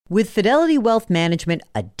With Fidelity Wealth Management,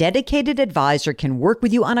 a dedicated advisor can work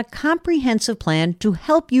with you on a comprehensive plan to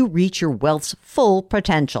help you reach your wealth's full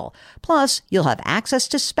potential. Plus, you'll have access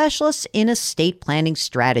to specialists in estate planning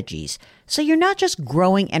strategies. So you're not just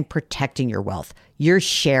growing and protecting your wealth, you're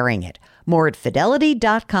sharing it. More at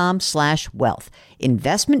fidelity.com/wealth.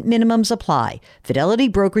 Investment minimums apply. Fidelity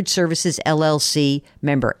Brokerage Services, LLC,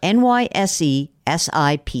 member NYSE,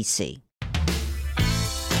 SIPC.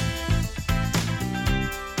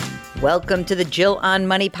 Welcome to the Jill on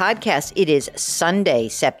Money podcast. It is Sunday,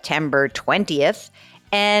 September 20th,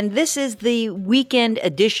 and this is the weekend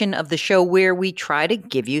edition of the show where we try to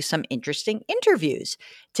give you some interesting interviews.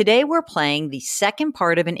 Today, we're playing the second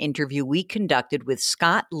part of an interview we conducted with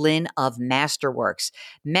Scott Lin of Masterworks.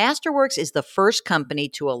 Masterworks is the first company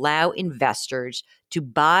to allow investors to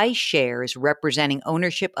buy shares representing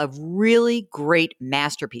ownership of really great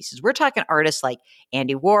masterpieces. We're talking artists like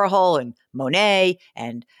Andy Warhol and Monet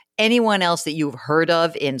and anyone else that you've heard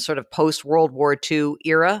of in sort of post-World War II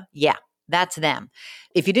era. Yeah, that's them.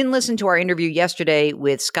 If you didn't listen to our interview yesterday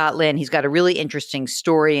with Scott Lin, he's got a really interesting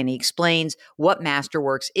story and he explains what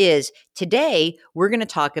Masterworks is. Today, we're going to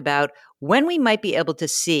talk about when we might be able to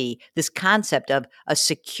see this concept of a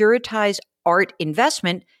securitized art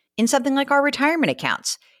investment in something like our retirement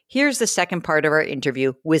accounts. Here's the second part of our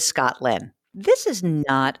interview with Scott Lin. This is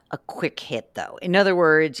not a quick hit, though. In other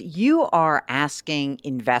words, you are asking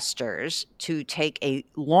investors to take a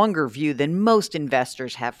longer view than most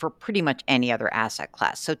investors have for pretty much any other asset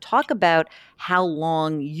class. So talk about how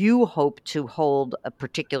long you hope to hold a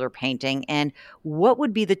particular painting and what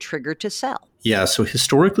would be the trigger to sell. Yeah, so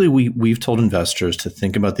historically, we've told investors to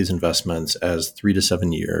think about these investments as 3 to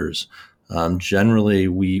 7 years. Generally,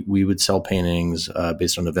 we would sell paintings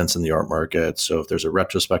based on events in the art market. So if there's a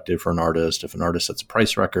retrospective for an artist, if an artist sets a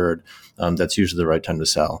price record, that's usually the right time to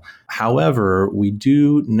sell. However, we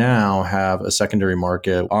do now have a secondary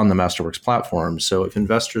market on the Masterworks platform. So if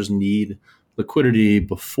investors need liquidity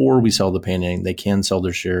before we sell the painting, they can sell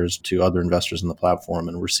their shares to other investors in the platform.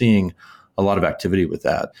 And we're seeing a lot of activity with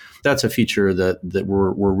that. That's a feature that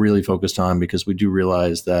we're really focused on because we do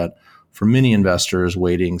realize that for many investors,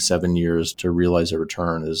 waiting 7 years to realize a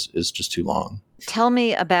return is just too long. Tell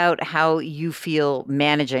me about how you feel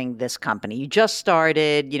managing this company. You just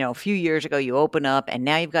started, a few years ago, you open up and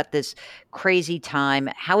now you've got this crazy time.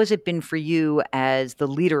 How has it been for you as the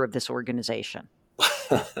leader of this organization?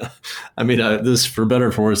 I mean, this, for better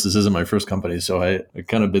or for worse, this isn't my first company. So I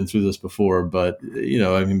kind of been through this before, but,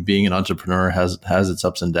 being an entrepreneur has its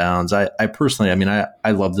ups and downs. I personally,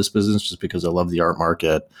 I love this business just because I love the art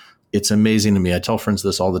market. It's amazing to me. I tell friends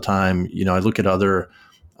this all the time. I look at other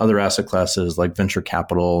asset classes like venture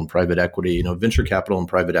capital and private equity. Venture capital and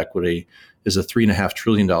private equity is a $3.5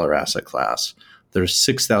 trillion asset class. There's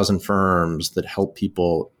 6,000 firms that help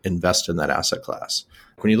people invest in that asset class.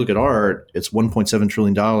 When you look at art, it's $1.7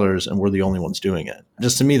 trillion and we're the only ones doing it.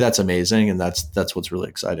 Just to me, that's amazing. And that's what's really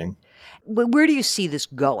exciting. Where do you see this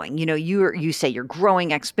going? You say you're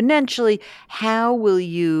growing exponentially. How will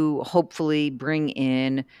you hopefully bring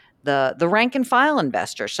in the rank and file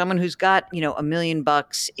investor, someone who's got, $1 million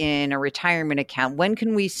in a retirement account? When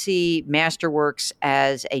can we see Masterworks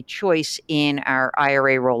as a choice in our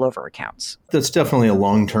IRA rollover accounts? That's definitely a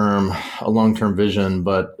long-term vision.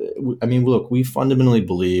 But look, we fundamentally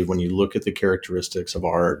believe when you look at the characteristics of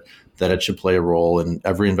art that it should play a role in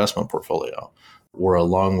every investment portfolio. We're a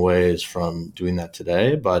long ways from doing that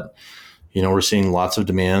today, but we're seeing lots of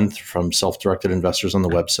demand from self-directed investors on the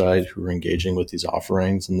website who are engaging with these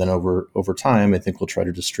offerings. And then over time, I think we'll try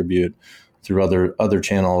to distribute through other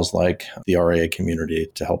channels like the RIA community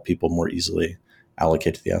to help people more easily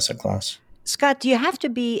allocate to the asset class. Scott, do you have to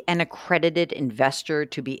be an accredited investor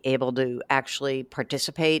to be able to actually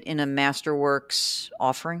participate in a Masterworks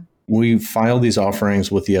offering? We file these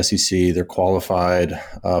offerings with the SEC. They're qualified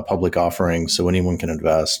public offerings, so anyone can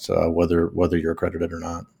invest, whether you're accredited or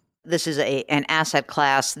not. This is an asset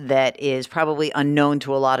class that is probably unknown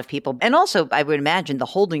to a lot of people. And also, I would imagine the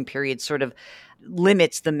holding period sort of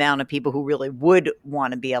limits the amount of people who really would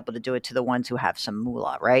want to be able to do it to the ones who have some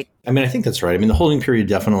moolah, right? I think that's right. The holding period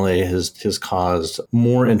definitely has caused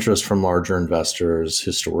more interest from larger investors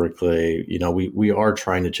historically. We are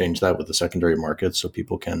trying to change that with the secondary market so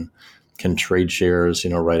people can trade shares,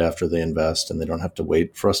 right after they invest and they don't have to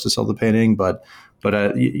wait for us to sell the painting. But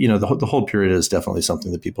the whole period is definitely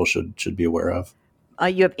something that people should be aware of.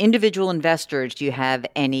 You have individual investors. Do you have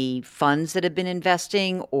any funds that have been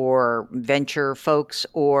investing or venture folks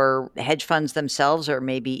or hedge funds themselves, or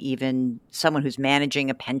maybe even someone who's managing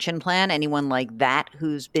a pension plan? Anyone like that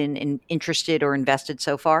who's been interested or invested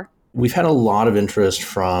so far? We've had a lot of interest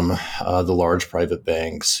from the large private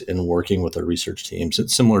banks in working with our research teams.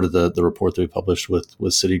 It's similar to the report that we published with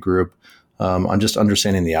Citigroup on just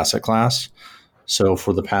understanding the asset class. So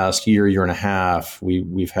for the past year and a half,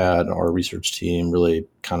 we've had our research team really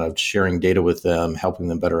kind of sharing data with them, helping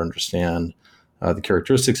them better understand the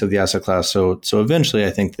characteristics of the asset class. So eventually,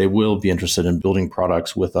 I think they will be interested in building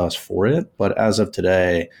products with us for it. But as of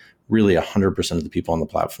today, really 100% of the people on the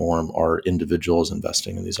platform are individuals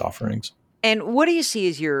investing in these offerings. And what do you see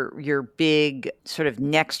as your big sort of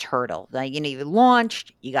next hurdle? Like, you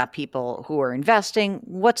launched, you got people who are investing.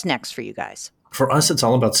 What's next for you guys? For us, it's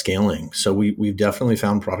all about scaling. So we've definitely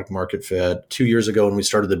found product market fit. 2 years ago when we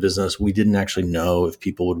started the business, we didn't actually know if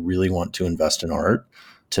people would really want to invest in art.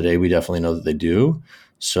 Today, we definitely know that they do.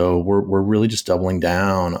 So we're really just doubling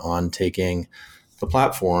down on taking the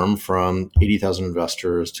platform from 80,000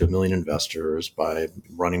 investors to 1 million investors by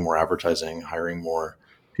running more advertising, hiring more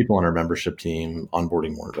people on our membership team,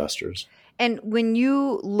 onboarding more investors. And when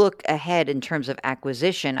you look ahead in terms of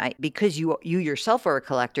acquisition, because you yourself are a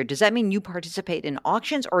collector, does that mean you participate in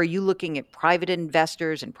auctions, or are you looking at private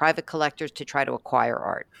investors and private collectors to try to acquire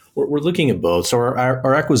art? We're looking at both. So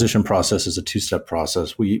our acquisition process is a two-step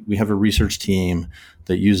process. We have a research team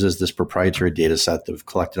that uses this proprietary data set that we've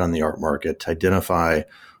collected on the art market to identify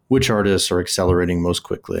which artists are accelerating most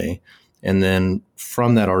quickly. And then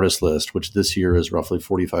from that artist list, which this year is roughly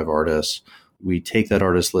 45 artists, we take that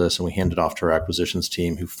artist list and we hand it off to our acquisitions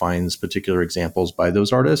team who finds particular examples by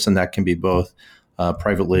those artists. And that can be both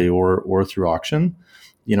privately or through auction.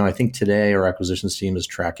 I think today our acquisitions team is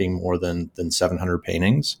tracking more than 700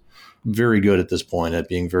 paintings. Very good at this point at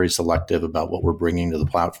being very selective about what we're bringing to the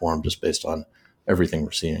platform just based on everything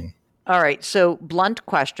we're seeing. All right. So blunt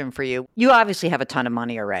question for you. You obviously have a ton of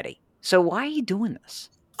money already. So why are you doing this?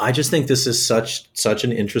 I just think this is such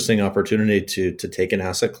an interesting opportunity to take an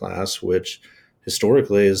asset class, which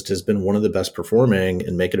historically has been one of the best performing,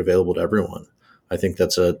 and make it available to everyone. I think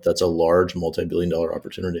that's a large multi-billion-dollar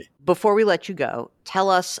opportunity. Before we let you go, tell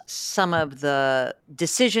us some of the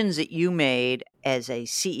decisions that you made as a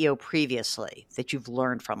CEO previously that you've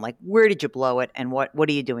learned from. Like, where did you blow it, and what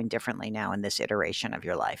are you doing differently now in this iteration of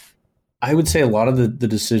your life? I would say a lot of the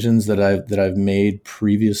decisions that I've made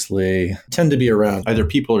previously tend to be around either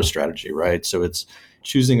people or strategy, right? So it's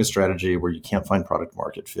choosing a strategy where you can't find product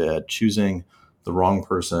market fit, choosing the wrong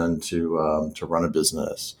person to run a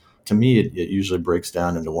business. To me, it usually breaks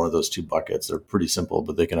down into one of those two buckets. They're pretty simple,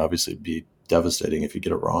 but they can obviously be devastating if you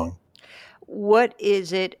get it wrong. What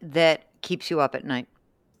is it that keeps you up at night?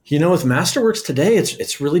 With Masterworks today,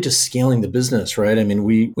 it's really just scaling the business, right? I mean,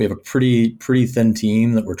 we have a pretty thin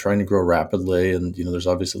team that we're trying to grow rapidly, and there's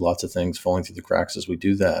obviously lots of things falling through the cracks as we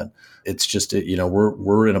do that. It's just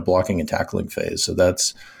we're in a blocking and tackling phase, so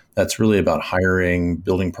that's really about hiring,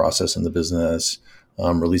 building process in the business,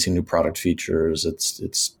 releasing new product features.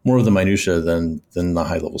 It's more of the minutia than the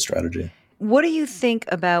high level strategy. What do you think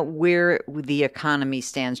about where the economy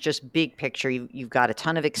stands? Just big picture. You've got a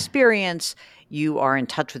ton of experience. You are in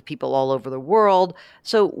touch with people all over the world.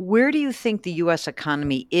 So where do you think the U.S.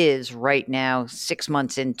 economy is right now, 6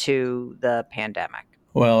 months into the pandemic?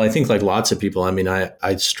 Well, I think like lots of people,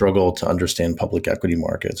 I struggle to understand public equity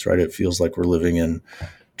markets, right? It feels like we're living in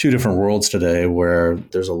two different worlds today where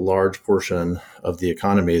there's a large portion of the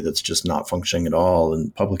economy that's just not functioning at all.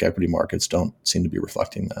 And public equity markets don't seem to be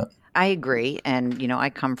reflecting that. I agree. And, I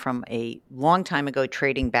come from a long time ago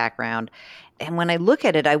trading background. And when I look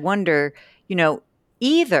at it, I wonder,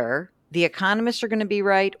 either the economists are going to be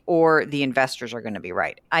right or the investors are going to be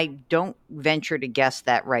right. I don't venture to guess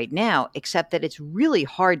that right now, except that it's really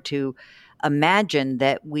hard to imagine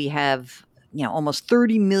that we have, almost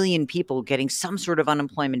 30 million people getting some sort of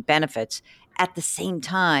unemployment benefits at the same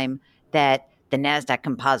time that the NASDAQ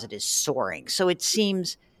composite is soaring. So it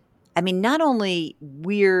seems, not only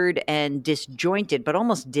weird and disjointed, but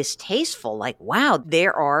almost distasteful. Like, wow,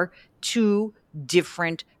 there are two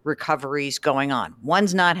different recoveries going on.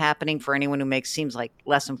 One's not happening for anyone who seems like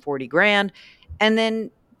less than 40 grand. And then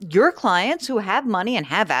your clients who have money and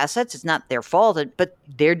have assets, it's not their fault, but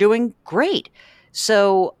they're doing great.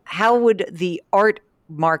 So how would the art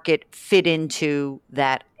market fit into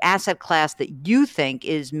that asset class that you think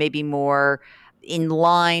is maybe more in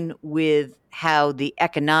line with how the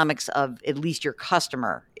economics of at least your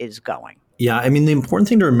customer is going? Yeah, the important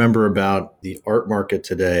thing to remember about the art market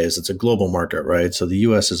today is it's a global market, right? So the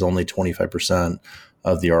US is only 25%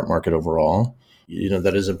 of the art market overall.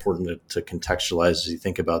 That is important to contextualize as you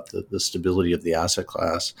think about the stability of the asset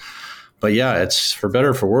class. But yeah, it's for better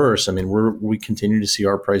or for worse. We continue to see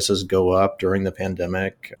art prices go up during the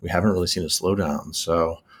pandemic. We haven't really seen a slowdown.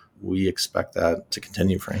 So we expect that to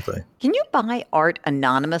continue, frankly. Can you buy art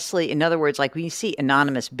anonymously? In other words, like when you see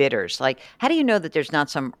anonymous bidders, like how do you know that there's not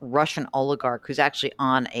some Russian oligarch who's actually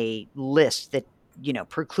on a list that,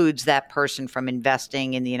 precludes that person from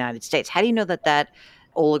investing in the United States? How do you know that that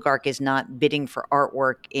oligarch is not bidding for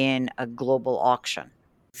artwork in a global auction?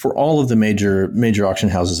 For all of the major auction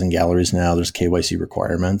houses and galleries now, there's KYC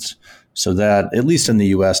requirements. So that, at least in the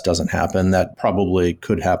U.S., doesn't happen. That probably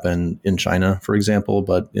could happen in China, for example.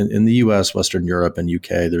 But in the U.S., Western Europe, and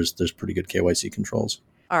U.K., there's pretty good KYC controls.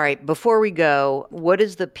 All right. Before we go, what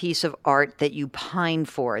is the piece of art that you pine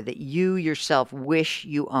for, that you yourself wish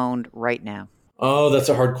you owned right now? Oh, that's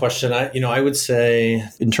a hard question. I would say,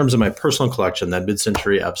 in terms of my personal collection, that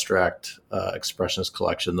mid-century abstract expressionist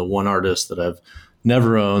collection, the one artist that I've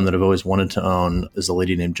never owned that I've always wanted to own is a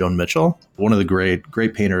lady named Joan Mitchell, one of the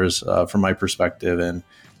great painters from my perspective. And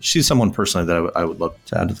she's someone personally that I would love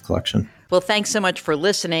to add to the collection. Well, thanks so much for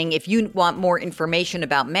listening. If you want more information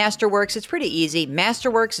about Masterworks, it's pretty easy.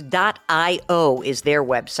 Masterworks.io is their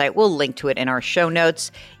website. We'll link to it in our show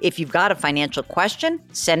notes. If you've got a financial question,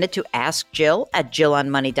 send it to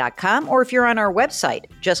askjill@jillonmoney.com. Or if you're on our website,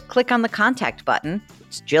 just click on the contact button.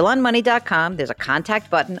 It's jillonmoney.com. There's a contact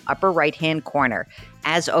button, upper right-hand corner.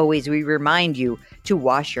 As always, we remind you to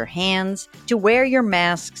wash your hands, to wear your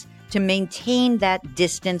masks, to maintain that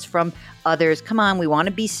distance from others. Come on, we want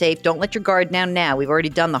to be safe. Don't let your guard down now. We've already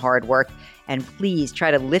done the hard work. And please try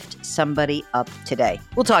to lift somebody up today.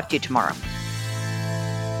 We'll talk to you tomorrow.